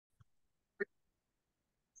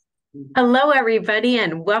Hello, everybody,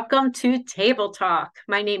 and welcome to Table Talk.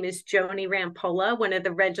 My name is Joni Rampolla, one of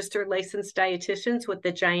the registered licensed dietitians with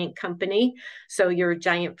the Giant Company, so your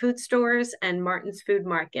Giant Food Stores and Martin's Food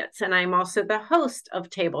Markets, and I'm also the host of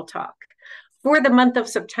Table Talk. For the month of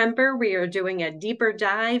September, we are doing a deeper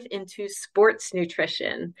dive into sports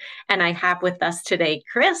nutrition, and I have with us today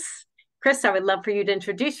Chris. Chris, I would love for you to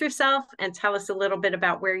introduce yourself and tell us a little bit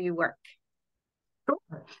about where you work.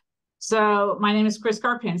 Sure. So my name is Chris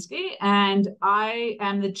Karpinski, and I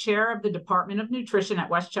am the chair of the Department of Nutrition at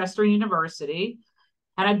Westchester University.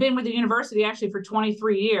 And I've been with the university actually for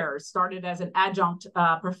 23 years, started as an adjunct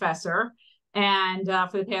professor. And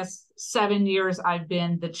for the past 7 years, I've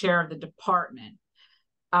been the chair of the department.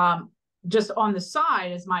 Just on the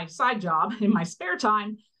side, as my side job in my spare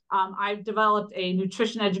time, I've developed a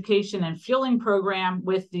nutrition education and fueling program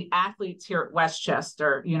with the athletes here at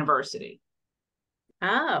Westchester University.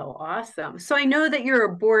 Oh, awesome. So I know that you're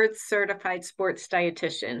a board certified sports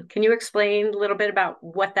dietitian. Can you explain a little bit about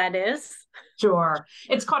what that is? Sure.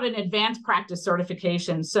 It's called an advanced practice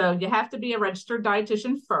certification. So you have to be a registered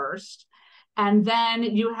dietitian first. And then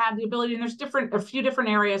you have the ability, and there's a few different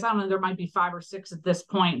areas. I don't know, there might be 5 or 6 at this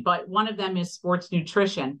point, but one of them is sports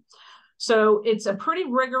nutrition. So it's a pretty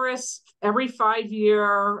rigorous every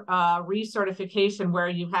 5-year recertification where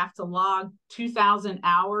you have to log 2,000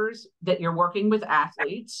 hours that you're working with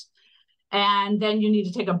athletes. And then you need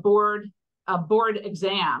to take a board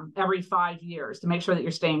exam every 5 years to make sure that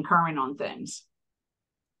you're staying current on things.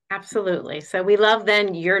 Absolutely. So we love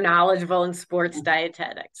then you're knowledgeable in sports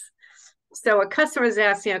dietetics. So a customer is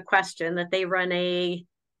asking a question that they run a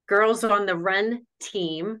girls on the run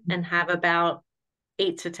team and have about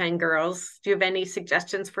 8 to 10 girls. Do you have any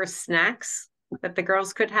suggestions for snacks that the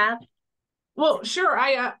girls could have? Well, sure.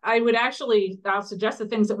 I'll suggest the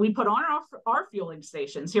things that we put on our fueling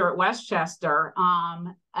stations here at Westchester.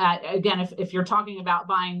 Again, if you're talking about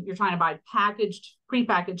you're trying to buy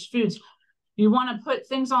prepackaged foods, you want to put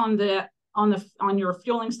things on your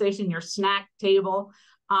fueling station, your snack table,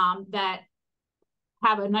 that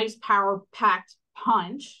have a nice power packed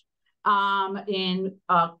punch in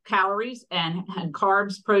calories and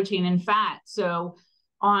carbs, protein, and fat. So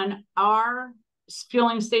on our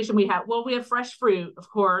fueling station, we have fresh fruit, of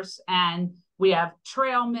course, and we have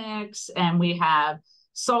trail mix, and we have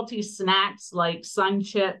salty snacks like Sun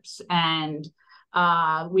Chips, and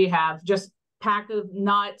we have just pack of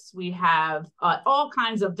nuts. We have all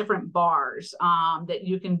kinds of different bars that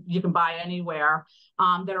you can buy anywhere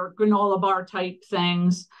that are granola bar type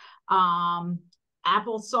things.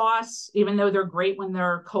 Applesauce, even though they're great when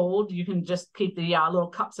they're cold, you can just keep the little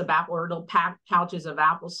cups of apple or little pouches of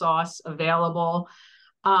applesauce available.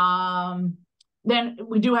 Then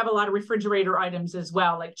we do have a lot of refrigerator items as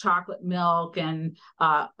well, like chocolate milk, and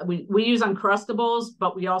we use Uncrustables,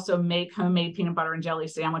 but we also make homemade peanut butter and jelly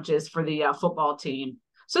sandwiches for the football team.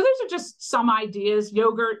 So those are just some ideas.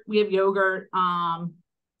 Yogurt, we have yogurt,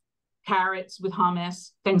 carrots with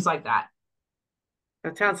hummus, things like that.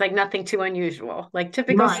 That sounds like nothing too unusual, like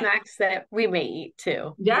typical Right. snacks that we may eat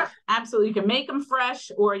too. Yeah, absolutely. You can make them fresh,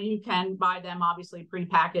 or you can buy them obviously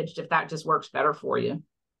prepackaged if that just works better for you.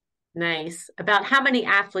 Nice. About how many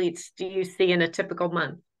athletes do you see in a typical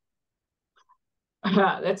month?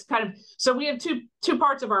 That's so we have two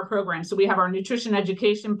parts of our program. So we have our nutrition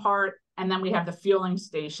education part, and then we have the fueling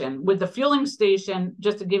station. With the fueling station,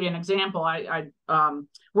 just to give you an example, we're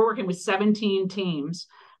working with 17 teams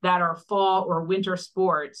that are fall or winter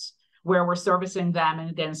sports, where we're servicing them and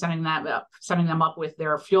again setting them up with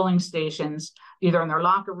their fueling stations, either in their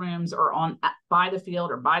locker rooms or by the field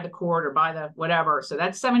or by the court or by the whatever. So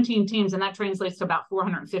that's 17 teams, and that translates to about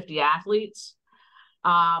 450 athletes.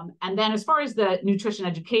 And then as far as the nutrition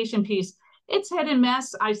education piece, it's hit and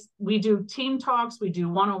miss. We do team talks, we do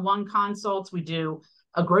one-on-one consults, we do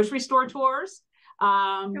grocery store tours.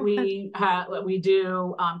 We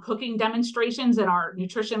do cooking demonstrations in our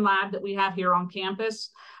nutrition lab that we have here on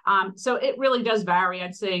campus. So it really does vary.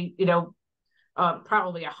 I'd say,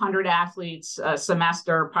 probably 100 athletes a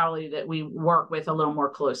semester, probably that we work with a little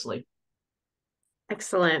more closely.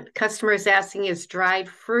 Excellent. Customers asking, is dried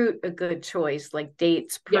fruit a good choice, like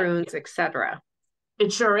dates, prunes, etc.?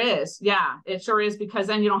 It sure is. Yeah, it sure is, because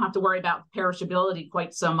then you don't have to worry about perishability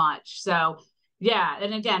quite so much. So yeah,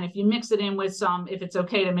 and again, if it's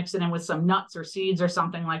okay to mix it in with some nuts or seeds or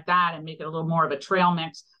something like that and make it a little more of a trail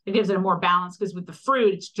mix, it gives it a more balance, because with the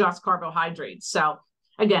fruit, it's just carbohydrates. So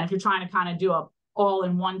again, if you're trying to kind of do a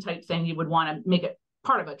all-in-one type thing, you would want to make it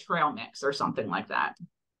part of a trail mix or something like that.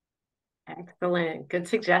 Excellent. Good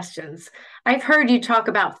suggestions. I've heard you talk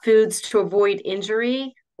about foods to avoid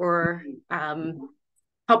injury or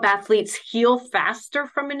help athletes heal faster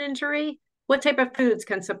from an injury? What type of foods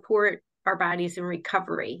can support our bodies in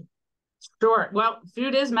recovery? Sure. Well,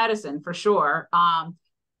 food is medicine for sure.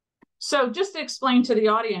 So just to explain to the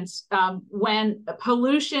audience, when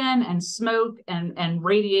pollution and smoke and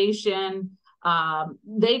radiation,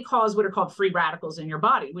 they cause what are called free radicals in your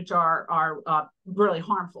body, which are really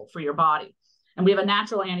harmful for your body. And we have a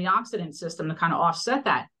natural antioxidant system to kind of offset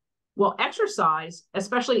that. Well, exercise,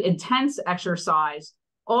 especially intense exercise,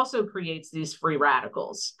 also creates these free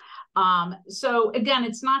radicals. So again,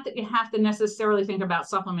 it's not that you have to necessarily think about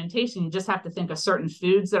supplementation. You just have to think of certain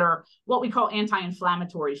foods that are what we call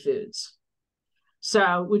anti-inflammatory foods.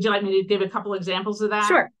 So would you like me to give a couple examples of that?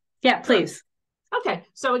 Sure. Yeah, please. Okay.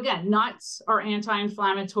 So again, nuts are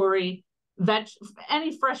anti-inflammatory.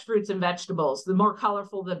 Any fresh fruits and vegetables, the more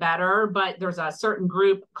colorful, the better. But there's a certain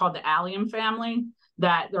group called the allium family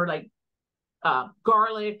that they're like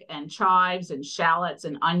garlic and chives and shallots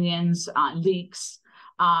and onions, leeks,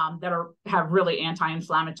 that have really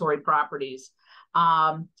anti-inflammatory properties.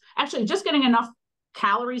 Actually, just getting enough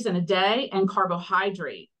calories in a day and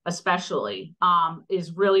carbohydrate especially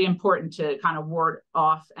is really important to kind of ward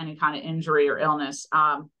off any kind of injury or illness.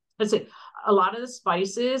 Let's see, a lot of the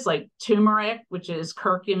spices like turmeric, which is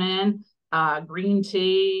curcumin, green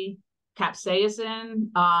tea, capsaicin,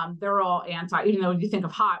 they're all even though you think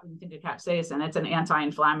of hot when you think of capsaicin, it's an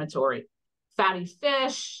anti-inflammatory. Fatty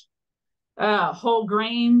fish, whole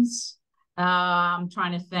grains, I'm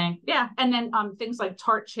trying to think. Yeah. And then things like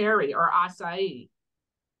tart cherry or acai.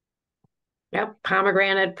 Yep.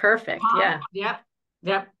 Pomegranate. Perfect. Yeah. Yep.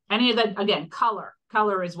 Yep. Any of that, again, color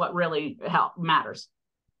is what really matters.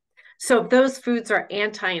 So if those foods are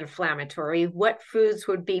anti-inflammatory, what foods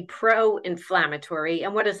would be pro-inflammatory,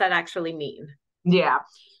 and what does that actually mean? Yeah.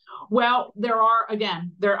 Well,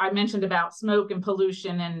 I mentioned about smoke and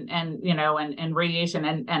pollution and radiation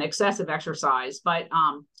and excessive exercise, but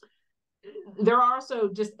there are also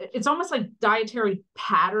it's almost like dietary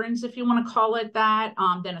patterns, if you want to call it that,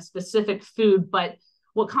 than a specific food. But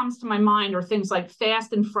what comes to my mind are things like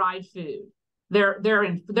fast and fried food.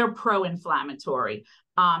 They're pro-inflammatory.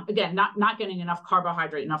 Again, not getting enough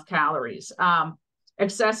carbohydrate, enough calories.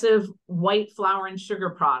 Excessive white flour and sugar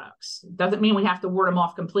products. Doesn't mean we have to ward them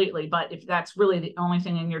off completely, but if that's really the only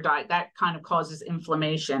thing in your diet, that kind of causes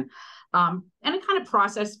inflammation. Any kind of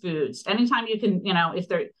processed foods, anytime you can,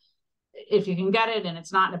 if you can get it and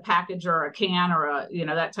it's not in a package or a can or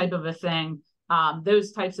that type of a thing,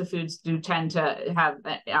 those types of foods do tend to have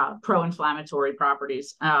pro-inflammatory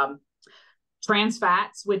properties. Trans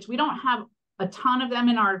fats, which we don't have a ton of them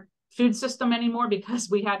in our food system anymore because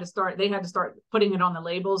they had to start putting it on the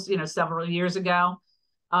labels, several years ago.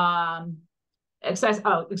 Excessive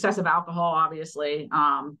alcohol, obviously.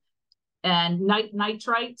 And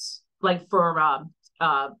nitrites, like for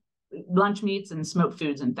lunch meats and smoked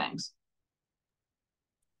foods and things.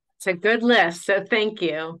 It's a good list, so thank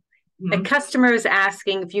you. Mm-hmm. A customer is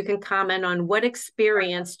asking if you can comment on what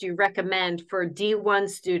experience do you recommend for D1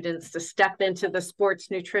 students to step into the sports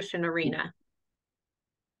nutrition arena?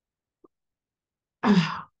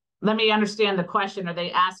 Let me understand the question. Are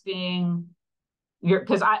they asking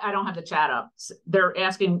because I don't have the chat up. They're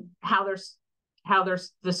asking how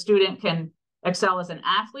the student can excel as an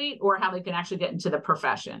athlete or how they can actually get into the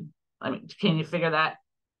profession. Can you figure that?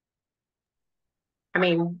 I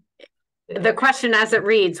mean, the question as it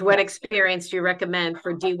reads, what experience do you recommend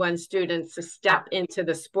for D1 students to step into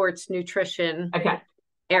the sports nutrition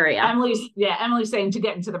area? Emily's saying to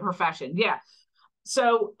get into the profession. Yeah.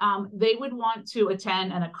 So they would want to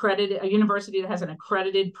attend a university that has an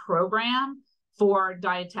accredited program for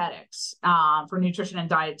dietetics, for nutrition and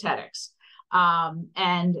dietetics.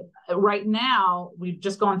 And right now, we've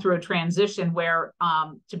just gone through a transition where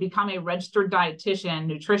to become a registered dietitian,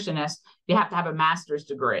 nutritionist, you have to have a master's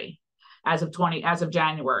degree as of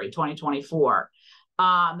January 2024.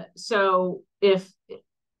 So if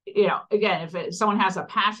someone has a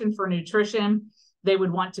passion for nutrition, they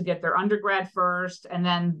would want to get their undergrad first, and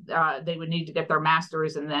then they would need to get their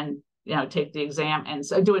master's and then, take the exam and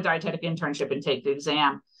so do a dietetic internship and take the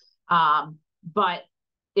exam. But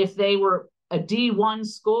if they were a D1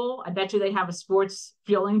 school, I bet you they have a sports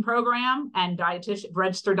fueling program and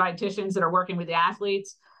registered dietitians that are working with the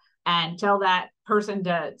athletes, and tell that person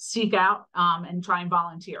to seek out and try and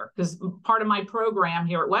volunteer. Because part of my program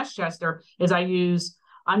here at Westchester is I use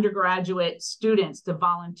undergraduate students to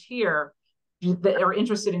volunteer that are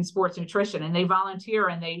interested in sports nutrition, and they volunteer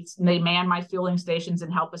and they man my fueling stations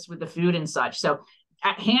and help us with the food and such. So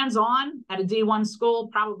hands-on at a D1 school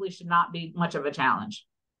probably should not be much of a challenge.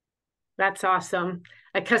 That's awesome.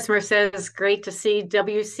 A customer says, great to see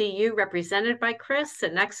WCU represented by Chris,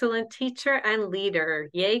 an excellent teacher and leader.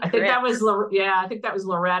 Yay, I think Chris. that was, I think that was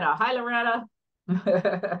Loretta. Hi, Loretta.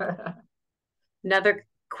 Another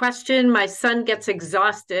question. My son gets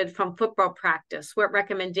exhausted from football practice. What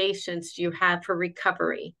recommendations do you have for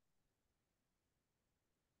recovery?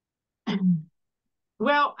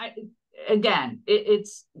 Well,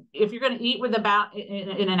 it's if you're going to eat with about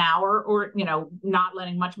in an hour, or not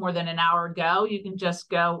letting much more than an hour go, you can just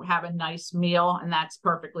go have a nice meal, and that's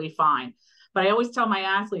perfectly fine. But I always tell my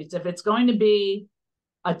athletes, if it's going to be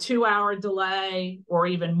a 2-hour delay or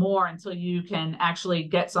even more until you can actually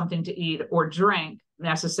get something to eat or drink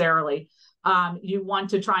necessarily, you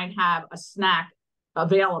want to try and have a snack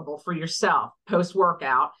available for yourself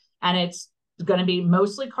post-workout, and it's going to be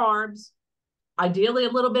mostly carbs, ideally a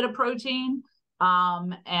little bit of protein,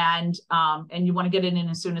 and you want to get it in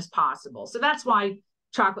as soon as possible. So that's why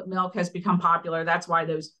chocolate milk has become popular. That's why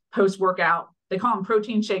those post-workout, they call them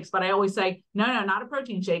protein shakes, but I always say, no, not a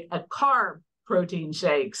protein shake, a carb protein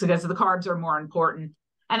shakes, because the carbs are more important.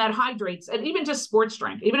 And that hydrates, and even just sports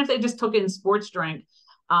drink, even if they just took in sports drink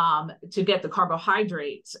to get the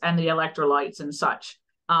carbohydrates and the electrolytes and such,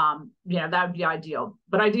 that would be ideal.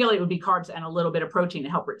 But ideally, it would be carbs and a little bit of protein to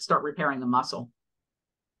help start repairing the muscle.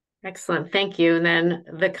 Excellent. Thank you. And then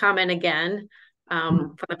the comment again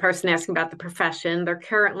from the person asking about the profession. They're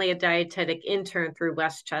currently a dietetic intern through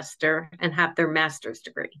Westchester and have their master's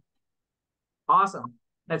degree. Awesome.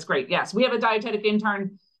 That's great. Yes, we have a dietetic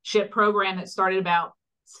internship program that started about,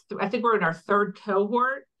 I think we're in our 3rd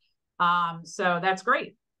cohort. So that's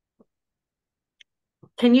great.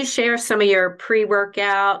 Can you share some of your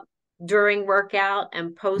pre-workout, during workout,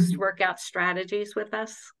 and post-workout strategies with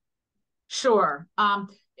us? Sure.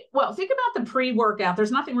 Well, think about the pre-workout.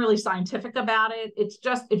 There's nothing really scientific about it. It's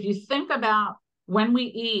just, if you think about when we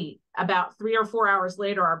eat, about 3 or 4 hours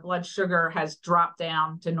later, our blood sugar has dropped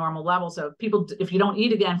down to normal levels. So if you don't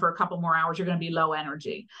eat again for a couple more hours, you're going to be low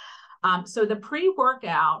energy. So the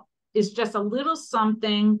pre-workout is just a little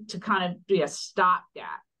something to kind of be a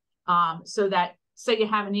stopgap. So that, say you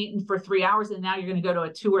haven't eaten for 3 hours and now you're going to go to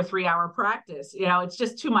a 2 or 3 hour practice, it's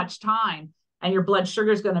just too much time and your blood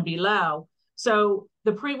sugar is going to be low. So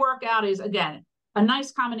the pre-workout is, again, a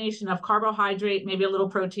nice combination of carbohydrate, maybe a little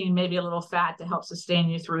protein, maybe a little fat to help sustain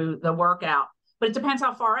you through the workout. But it depends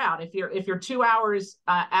how far out. If you're 2 hours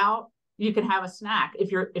out, you can have a snack.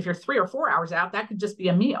 If you're 3 or 4 hours out, that could just be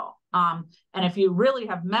a meal. And if you really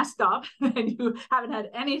have messed up and you haven't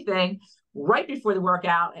had anything right before the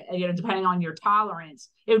workout, depending on your tolerance,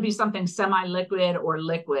 it would be something semi-liquid or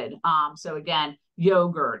liquid. So again,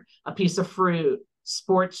 yogurt, a piece of fruit,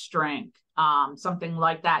 sports drink, something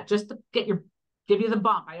like that, just to give you the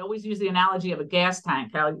bump. I always use the analogy of a gas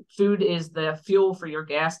tank. How food is the fuel for your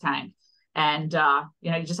gas tank, and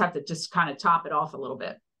you just have to just kind of top it off a little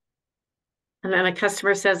bit. And then a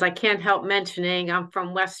customer says, I can't help mentioning I'm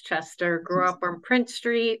from Westchester, grew up on Prince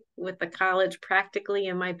Street with the college practically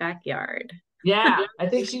in my backyard. Yeah, I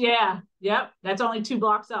think yep. That's only 2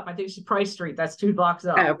 blocks up. I think she's Price Street. That's 2 blocks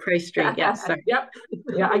up. Oh, Price Street, yes. Yep.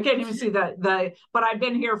 Yeah, I can't even see but I've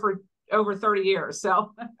been here for over 30 years,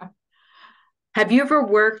 so. Have you ever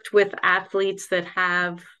worked with athletes that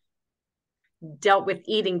have dealt with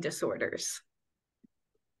eating disorders?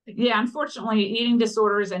 Yeah, unfortunately, eating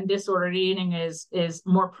disorders and disordered eating is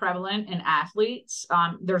more prevalent in athletes.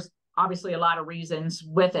 There's obviously a lot of reasons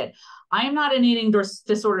with it. I am not an eating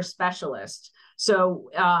disorder specialist, so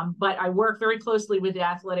but I work very closely with the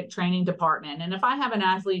athletic training department. And if I have an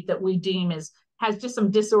athlete that we deem has just some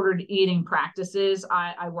disordered eating practices,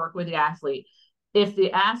 I work with the athlete. If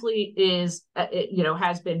the athlete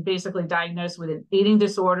has been basically diagnosed with an eating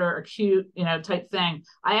disorder, acute, type thing,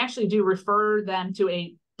 I actually do refer them to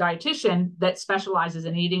a dietitian that specializes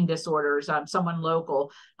in eating disorders, someone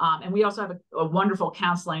local. And we also have a wonderful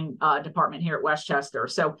counseling department here at Westchester.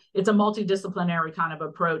 So it's a multidisciplinary kind of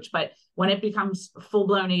approach. But when it becomes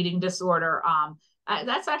full-blown eating disorder,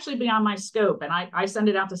 that's actually beyond my scope. And I send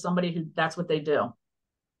it out to somebody who that's what they do.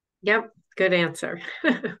 Yep, good answer.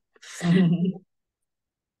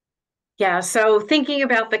 Yeah, so thinking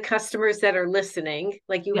about the customers that are listening,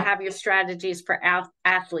 like you have your strategies for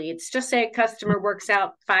athletes. Just say a customer works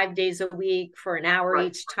out 5 days a week for an hour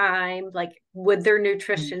each time. Like, would their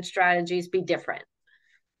nutrition strategies be different?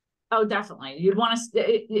 Oh, definitely. You'd want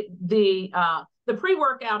to the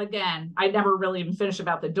pre-workout, again, I never really even finish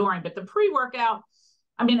about the during, but the pre-workout,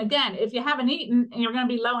 I mean, again, if you haven't eaten and you're going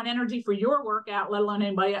to be low in energy for your workout, let alone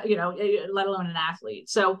anybody, let alone an athlete.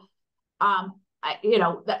 So,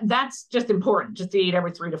 that's just important, just to eat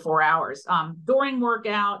every 3 to 4 hours. During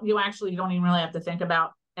workout, you actually don't even really have to think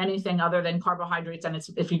about anything other than carbohydrates, and it's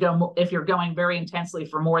if you're going very intensely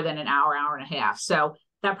for more than an hour, hour and a half. So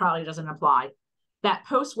that probably doesn't apply. That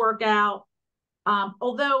post-workout,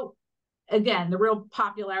 although again, the real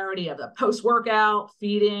popularity of the post-workout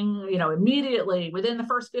feeding, immediately within the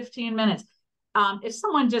first 15 minutes. If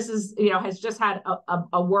someone just has just had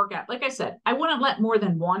a workout, like I said, I wouldn't let more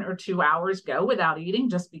than 1 or 2 hours go without eating,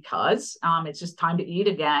 just because it's just time to eat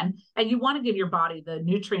again. And you want to give your body the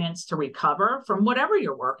nutrients to recover from whatever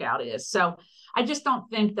your workout is. So I just don't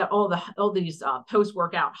think that all these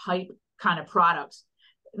post-workout hype kind of products,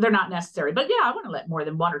 they're not necessary. But yeah, I wouldn't let more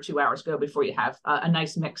than 1 or 2 hours go before you have a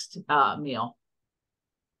nice mixed meal.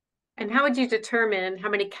 And how would you determine how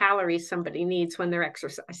many calories somebody needs when they're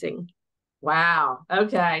exercising? Wow.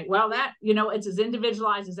 Okay. Well, that, it's as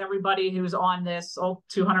individualized as everybody who's on this,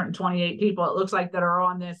 228 people, it looks like, that are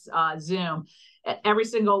on this Zoom. Every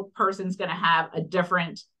single person's going to have a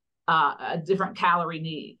different calorie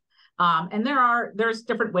need. And there's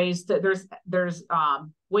different ways there's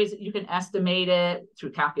ways that you can estimate it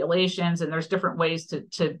through calculations, and there's different ways to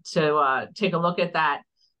take a look at that.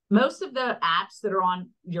 Most of the apps that are on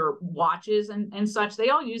your watches and such, they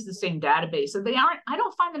all use the same database. So I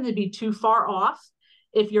don't find them to be too far off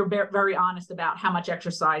if you're very honest about how much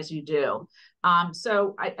exercise you do.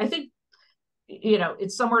 So I think,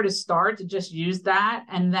 it's somewhere to start, to just use that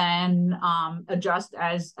and then adjust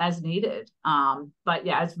as needed. But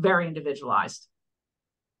yeah, it's very individualized.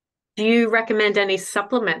 Do you recommend any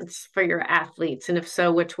supplements for your athletes? And if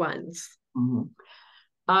so, which ones? Mm-hmm.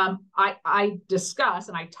 I discuss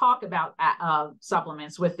and I talk about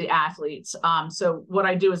supplements with the athletes. So what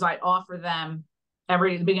I do is I offer them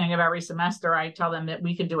the beginning of every semester, I tell them that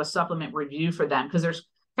we could do a supplement review for them, because there's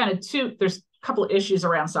a couple of issues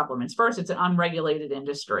around supplements. First, it's an unregulated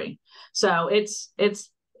industry. So the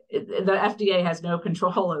FDA has no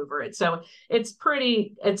control over it. So it's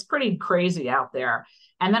pretty crazy out there.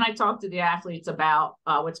 And then I talk to the athletes about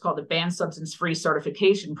what's called the Banned Substance Free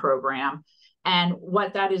Certification Program. And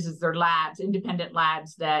what that is they're labs, independent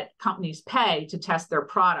labs that companies pay to test their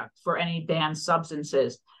product for any banned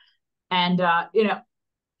substances. And,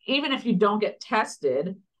 even if you don't get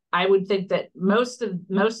tested, I would think that most of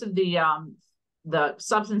the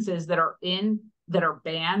substances that are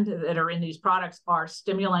banned, that are in these products, are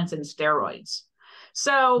stimulants and steroids.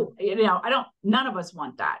 So, none of us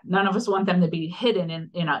want that. None of us want them to be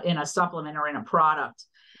hidden in a supplement or in a product.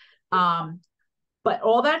 But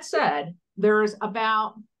all that said, there's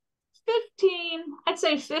about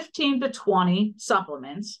 15 to 20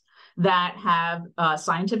 supplements that have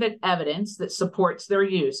scientific evidence that supports their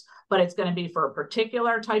use, but it's going to be for a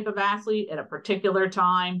particular type of athlete at a particular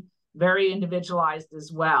time, very individualized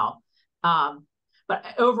as well. But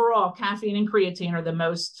overall, caffeine and creatine are the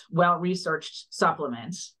most well-researched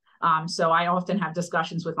supplements. So I often have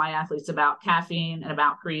discussions with my athletes about caffeine and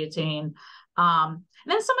about creatine. And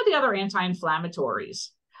then some of the other anti-inflammatories,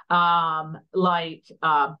 like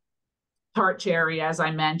tart cherry, as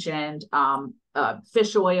I mentioned,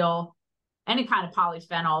 fish oil, any kind of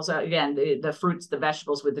polyphenols, again, the fruits, the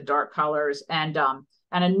vegetables with the dark colors, and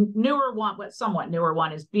a newer one, somewhat newer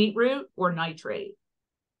one, is beetroot or nitrate.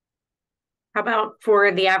 How about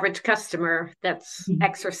for the average customer that's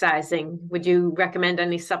exercising? Would you recommend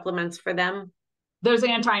any supplements for them? There's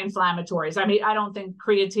anti-inflammatories. I mean, I don't think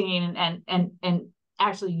creatine and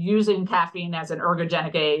actually using caffeine as an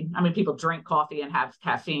ergogenic aid. I mean, people drink coffee and have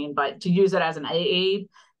caffeine, but to use it as an aid,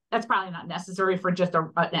 that's probably not necessary for just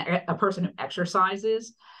a person who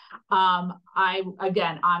exercises.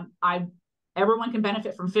 Everyone can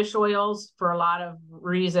benefit from fish oils for a lot of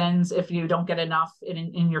reasons if you don't get enough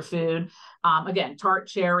in your food. Again, tart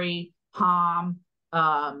cherry, palm,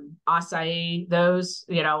 acai, those,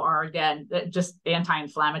 are, again, just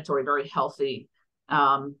anti-inflammatory, very healthy.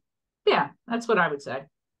 Yeah, that's what I would say.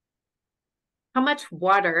 How much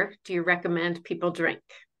water do you recommend people drink?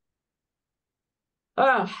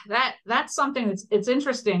 Oh, that's something it's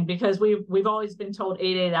interesting, because we've always been told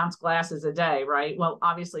 8 ounce glasses a day, right? Well,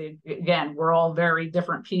 obviously, again, we're all very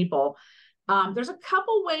different people. There's a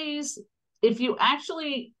couple ways. If you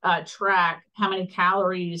actually track how many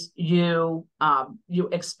calories you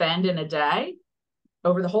expend in a day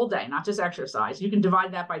over the whole day, not just exercise, you can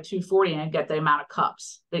divide that by 240 and get the amount of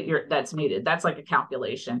cups that's needed. That's like a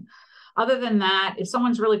calculation. Other than that, if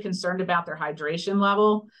someone's really concerned about their hydration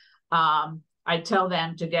level, I tell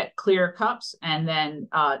them to get clear cups and then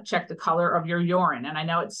check the color of your urine. And I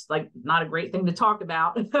know it's like not a great thing to talk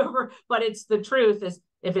about, but it's the truth. Is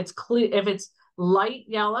if it's clear, if it's light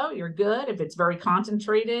yellow, you're good. If it's very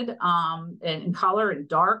concentrated in color and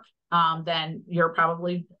dark, then you're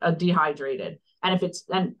probably dehydrated. And if it's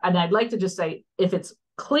and I'd like to just say, if it's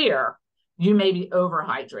clear, you may be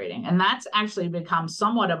overhydrating. And that's actually become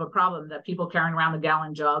somewhat of a problem, that people carrying around the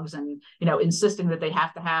gallon jugs and, insisting that they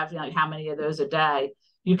have to have, how many of those a day.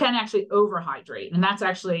 You can actually overhydrate. And that's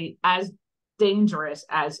actually as dangerous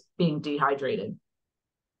as being dehydrated.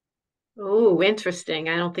 Oh, interesting.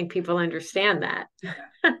 I don't think people understand that.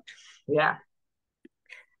 Yeah.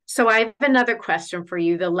 So I have another question for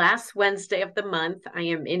you. The last Wednesday of the month, I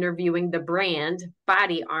am interviewing the brand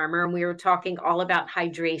Body Armor, and we were talking all about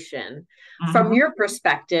hydration. From your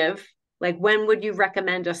perspective, like, when would you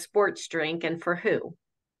recommend a sports drink and for who?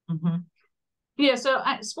 Yeah, so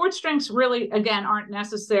sports drinks really, again, aren't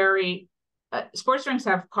necessary. Sports drinks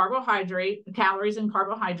have calories and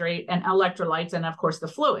carbohydrate and electrolytes, and of course the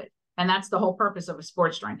fluid. And that's the whole purpose of a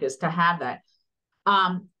sports drink, is to have that.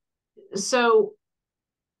 So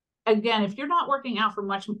again, if you're not working out for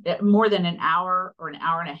much more than an hour or an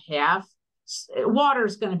hour and a half, water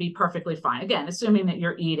is going to be perfectly fine. Again, assuming that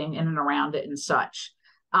you're eating in and around it and such.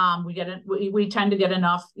 We tend to get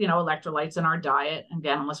enough, electrolytes in our diet,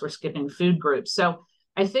 again, unless we're skipping food groups. So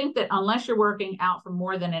I think that unless you're working out for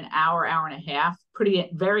more than an hour, hour and a half,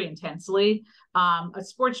 very intensely, a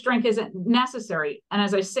sports drink isn't necessary. And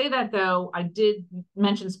as I say that, though, I did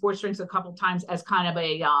mention sports drinks a couple of times as kind of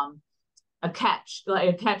a catch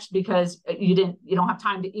because you don't have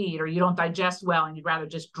time to eat, or you don't digest well, and you'd rather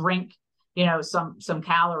just drink, some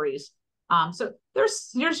calories. So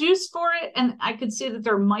there's use for it, and I could see that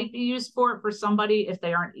there might be use for it for somebody if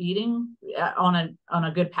they aren't eating on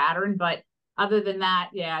a good pattern. But other than that,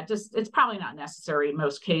 yeah, it's probably not necessary in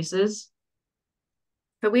most cases.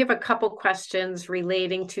 So we have a couple questions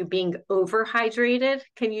relating to being overhydrated.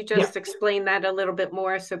 Can you just explain that a little bit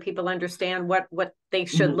more so people understand what they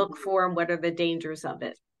should look for and what are the dangers of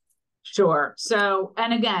it? Sure. So,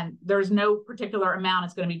 and again, there's no particular amount.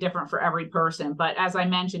 It's going to be different for every person. But as I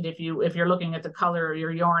mentioned, if you're looking at the color of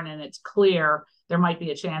your urine and it's clear, there might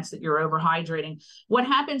be a chance that you're overhydrating. What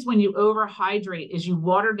happens when you overhydrate is you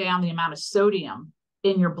water down the amount of sodium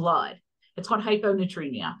in your blood. It's called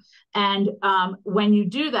hyponatremia. And when you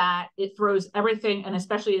do that, it throws everything, and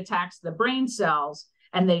especially attacks the brain cells,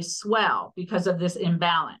 and they swell because of this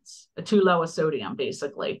imbalance, too low a sodium,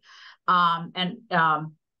 basically. And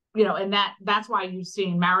that's why you've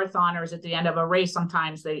seen marathoners at the end of a race.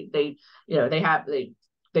 Sometimes they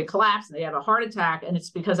collapse and they have a heart attack, and it's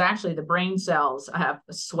because actually the brain cells have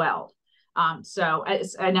swelled. So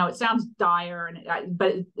I know it sounds dire,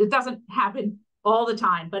 but it doesn't happen all the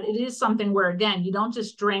time. But it is something where, again, you don't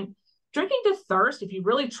just drinking to thirst. If you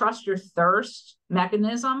really trust your thirst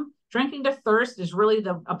mechanism, drinking to thirst is really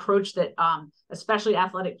the approach that especially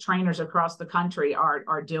athletic trainers across the country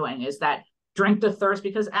are doing, is that drink to thirst,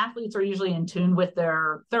 because athletes are usually in tune with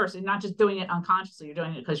their thirst and not just doing it unconsciously. You're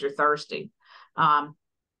doing it because you're thirsty.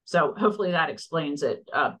 So hopefully that explains it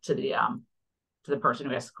to the person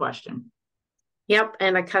who asked the question. Yep.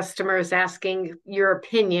 And a customer is asking your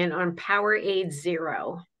opinion on Powerade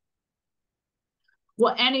Zero.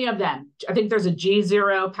 Well, any of them. I think there's a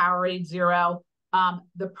G0, Powerade Zero.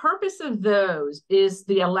 The purpose of those is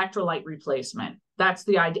the electrolyte replacement. That's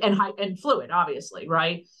the idea, and fluid, obviously,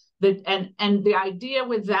 right? And the idea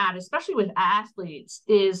with that, especially with athletes,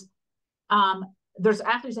 is there's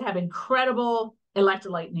athletes that have incredible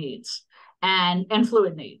electrolyte needs and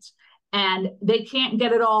fluid needs, and they can't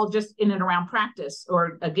get it all just in and around practice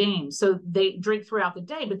or a game. So they drink throughout the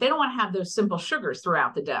day, but they don't want to have those simple sugars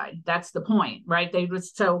throughout the day. That's the point, right?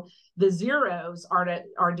 So the zeros are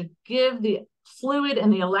to give the fluid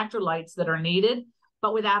and the electrolytes that are needed,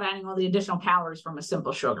 but without adding all the additional calories from a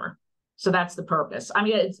simple sugar. So that's the purpose. I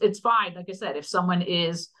mean, it's fine. Like I said, if someone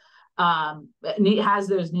has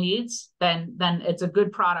those needs, then it's a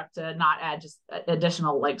good product to not add just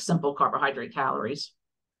additional, like, simple carbohydrate calories.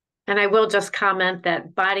 And I will just comment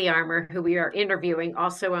that Body Armor, who we are interviewing,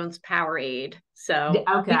 also owns Powerade. So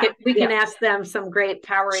we can ask them some great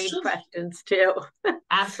Powerade questions too.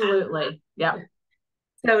 Absolutely. Yeah.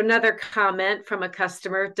 So another comment from a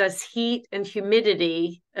customer: does heat and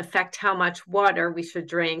humidity affect how much water we should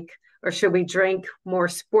drink, or should we drink more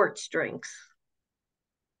sports drinks?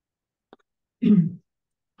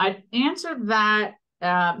 I answered that.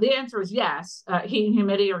 The answer is yes. Heat and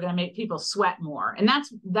humidity are going to make people sweat more, and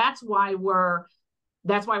that's why we're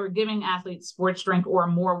giving athletes sports drink or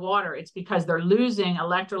more water. It's because they're losing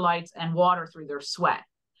electrolytes and water through their sweat.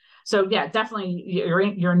 So yeah, definitely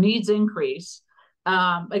your needs increase.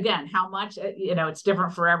 Again, how much, it's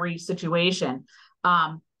different for every situation.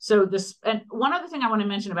 So this, and one other thing I want to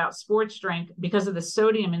mention about sports drink, because of the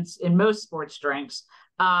sodium in most sports drinks,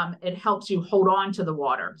 it helps you hold on to the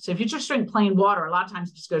water. So if you just drink plain water, a lot of times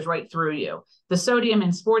it just goes right through you. The sodium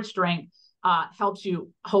in sports drink helps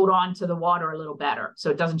you hold on to the water a little better, so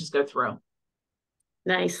it doesn't just go through.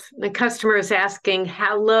 Nice. The customer is asking,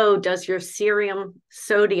 how low does your serum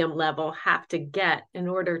sodium level have to get in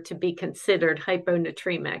order to be considered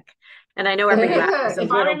hyponatremic? And I know every lab is a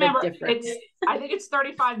little bit different. I think it's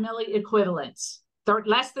 35 milli equivalents,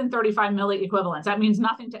 less than 35 milli equivalents. That means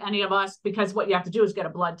nothing to any of us, because what you have to do is get a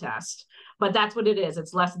blood test. But that's what it is.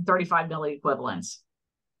 It's less than 35 milli equivalents.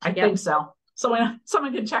 I think so. Someone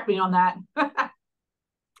can check me on that.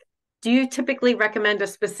 Do you typically recommend a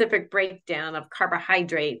specific breakdown of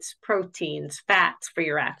carbohydrates, proteins, fats for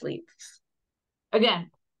your athletes? Again,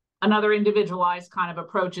 another individualized kind of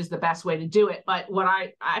approach is the best way to do it. But what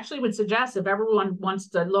I actually would suggest, if everyone wants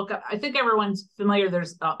to look up, I think everyone's familiar,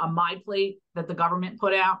 there's a MyPlate that the government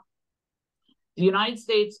put out. The United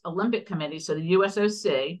States Olympic Committee, so the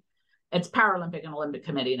USOC, it's Paralympic and Olympic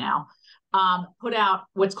Committee now, put out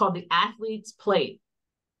what's called the Athlete's Plate.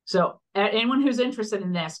 So anyone who's interested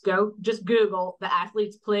in this, just Google the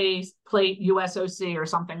Athlete's Plate USOC or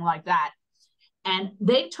something like that. And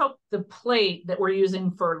they took the plate that we're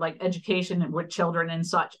using for like education with children and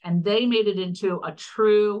such, and they made it into a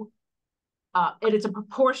true, it's a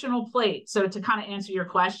proportional plate. So to kind of answer your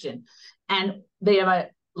question, and they have a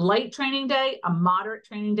light training day, a moderate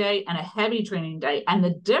training day, and a heavy training day. And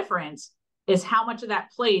the difference is how much of that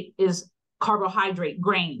plate is carbohydrate,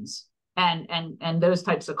 grains, and those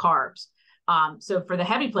types of carbs. So for the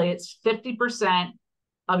heavy plate, it's 50%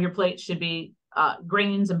 of your plate should be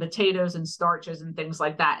grains and potatoes and starches and things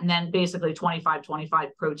like that. And then basically 25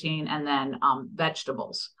 protein, and then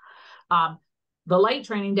vegetables. The light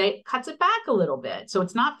training day cuts it back a little bit. So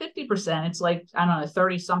it's not 50%. It's like, I don't know,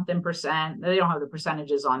 30 something percent. They don't have the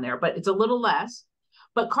percentages on there, but it's a little less.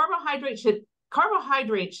 But carbohydrate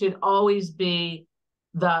should always be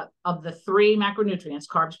of the three macronutrients,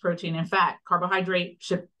 carbs, protein, and fat. Carbohydrate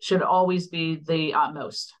should always be the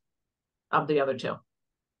most of the other two.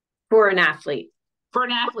 For an athlete.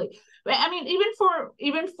 I mean,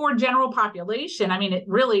 even for general population, I mean, it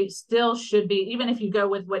really still should be, even if you go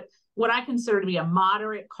with what I consider to be a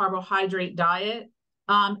moderate carbohydrate diet,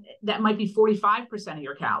 that might be 45% of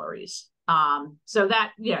your calories. So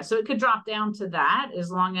it could drop down to that,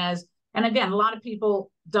 as long as, and again, a lot of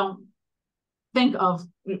people don't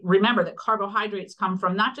remember that carbohydrates come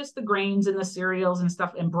from not just the grains and the cereals and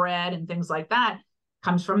stuff and bread and things like that,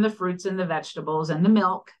 comes from the fruits and the vegetables and the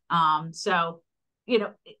milk. So,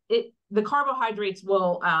 the carbohydrates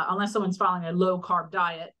will, unless someone's following a low carb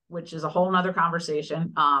diet, which is a whole nother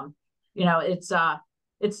conversation, it's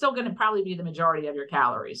still going to probably be the majority of your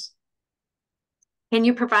calories. Can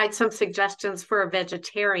you provide some suggestions for a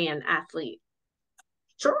vegetarian athlete?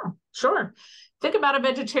 Sure. Think about a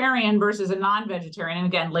vegetarian versus a non-vegetarian, and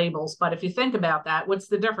again, labels, but if you think about that, what's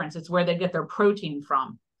the difference? It's where they get their protein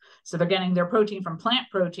from. So they're getting their protein from plant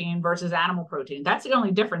protein versus animal protein. That's the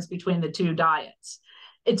only difference between the two diets.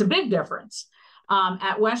 It's a big difference.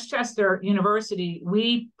 At Westchester University,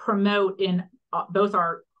 we promote in both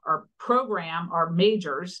our program, our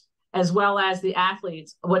majors, as well as the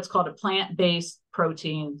athletes, what's called a plant-based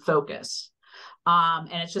protein focus. And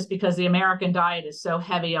it's just because the American diet is so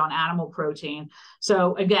heavy on animal protein.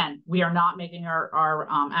 So again, we are not making our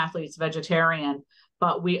athletes vegetarian,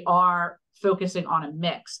 but we are focusing on a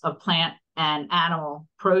mix of plant and animal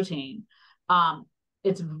protein.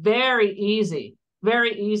 It's very easy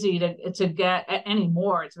to get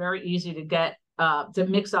anymore. It's very easy to get to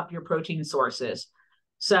mix up your protein sources.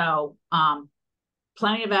 So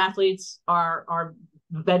plenty of athletes are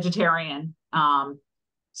vegetarian.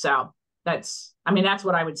 So that's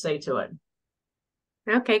what I would say to it.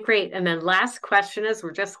 Okay, great. And then last question, is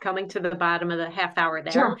we're just coming to the bottom of the half hour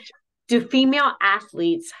there. Sure. Do female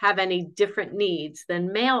athletes have any different needs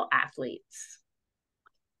than male athletes?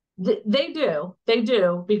 They do,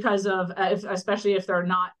 because of, especially if they're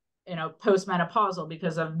not, postmenopausal,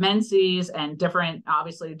 because of menses and different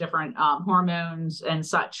hormones and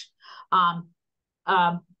such.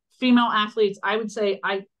 Female athletes, I would say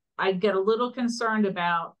I get a little concerned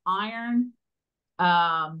about iron.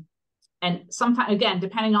 And sometimes, again,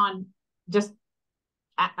 depending on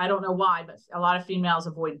I don't know why, but a lot of females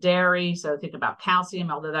avoid dairy. So think about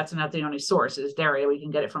calcium, although that's not the only source is dairy. We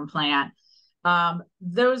can get it from plant.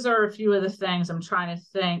 Those are a few of the things I'm trying to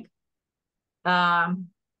think.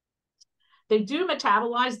 They do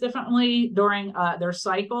metabolize differently during their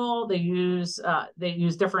cycle. They use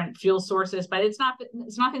different fuel sources, but it's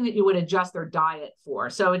nothing that you would adjust their diet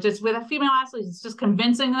for. So it just, with a female athlete, it's just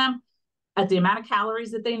convincing them at the amount of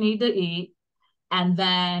calories that they need to eat, and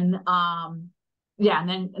then yeah, and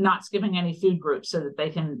then not skipping any food groups so that they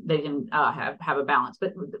can have a balance.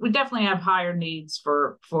 But we definitely have higher needs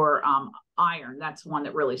for iron. That's one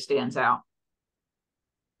that really stands out.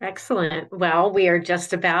 Excellent. Well, we are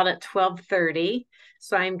just about at 12:30.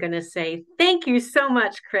 So I'm going to say thank you so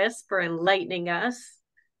much, Chris, for enlightening us.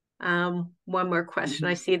 One more question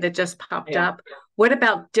I see that just popped Yeah. up. What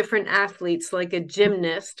about different athletes, like a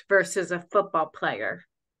gymnast versus a football player?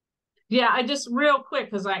 Yeah, I just real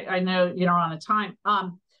quick, because I know you're on a time.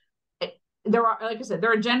 There are, like I said,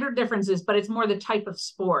 there are gender differences, but it's more the type of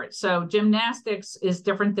sport. So gymnastics is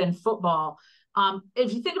different than football.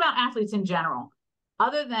 If you think about athletes in general,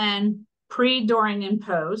 other than pre, during, and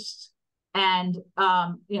post, and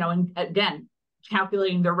and again,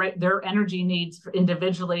 calculating their energy needs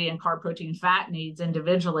individually and carb, protein, fat needs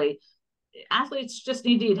individually, athletes just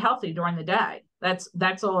need to eat healthy during the day.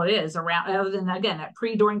 That's all it is. Around, other than, again, at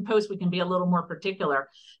pre, during, post, we can be a little more particular.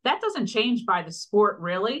 That doesn't change by the sport,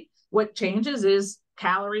 really. What changes is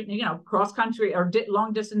calorie, cross country or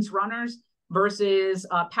long distance runners versus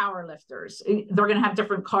power lifters. They're going to have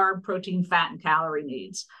different carb, protein, fat, and calorie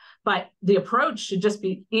needs. But the approach should just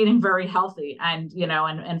be eating very healthy and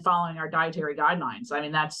following our dietary guidelines. I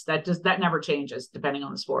mean, that never changes depending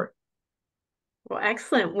on the sport. Well,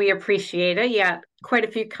 excellent. We appreciate it. Yeah, quite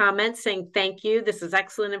a few comments saying thank you. This is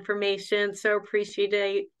excellent information. So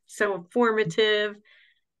appreciate, so informative.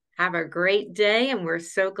 Have a great day, and we're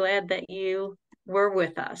so glad that you were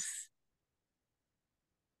with us.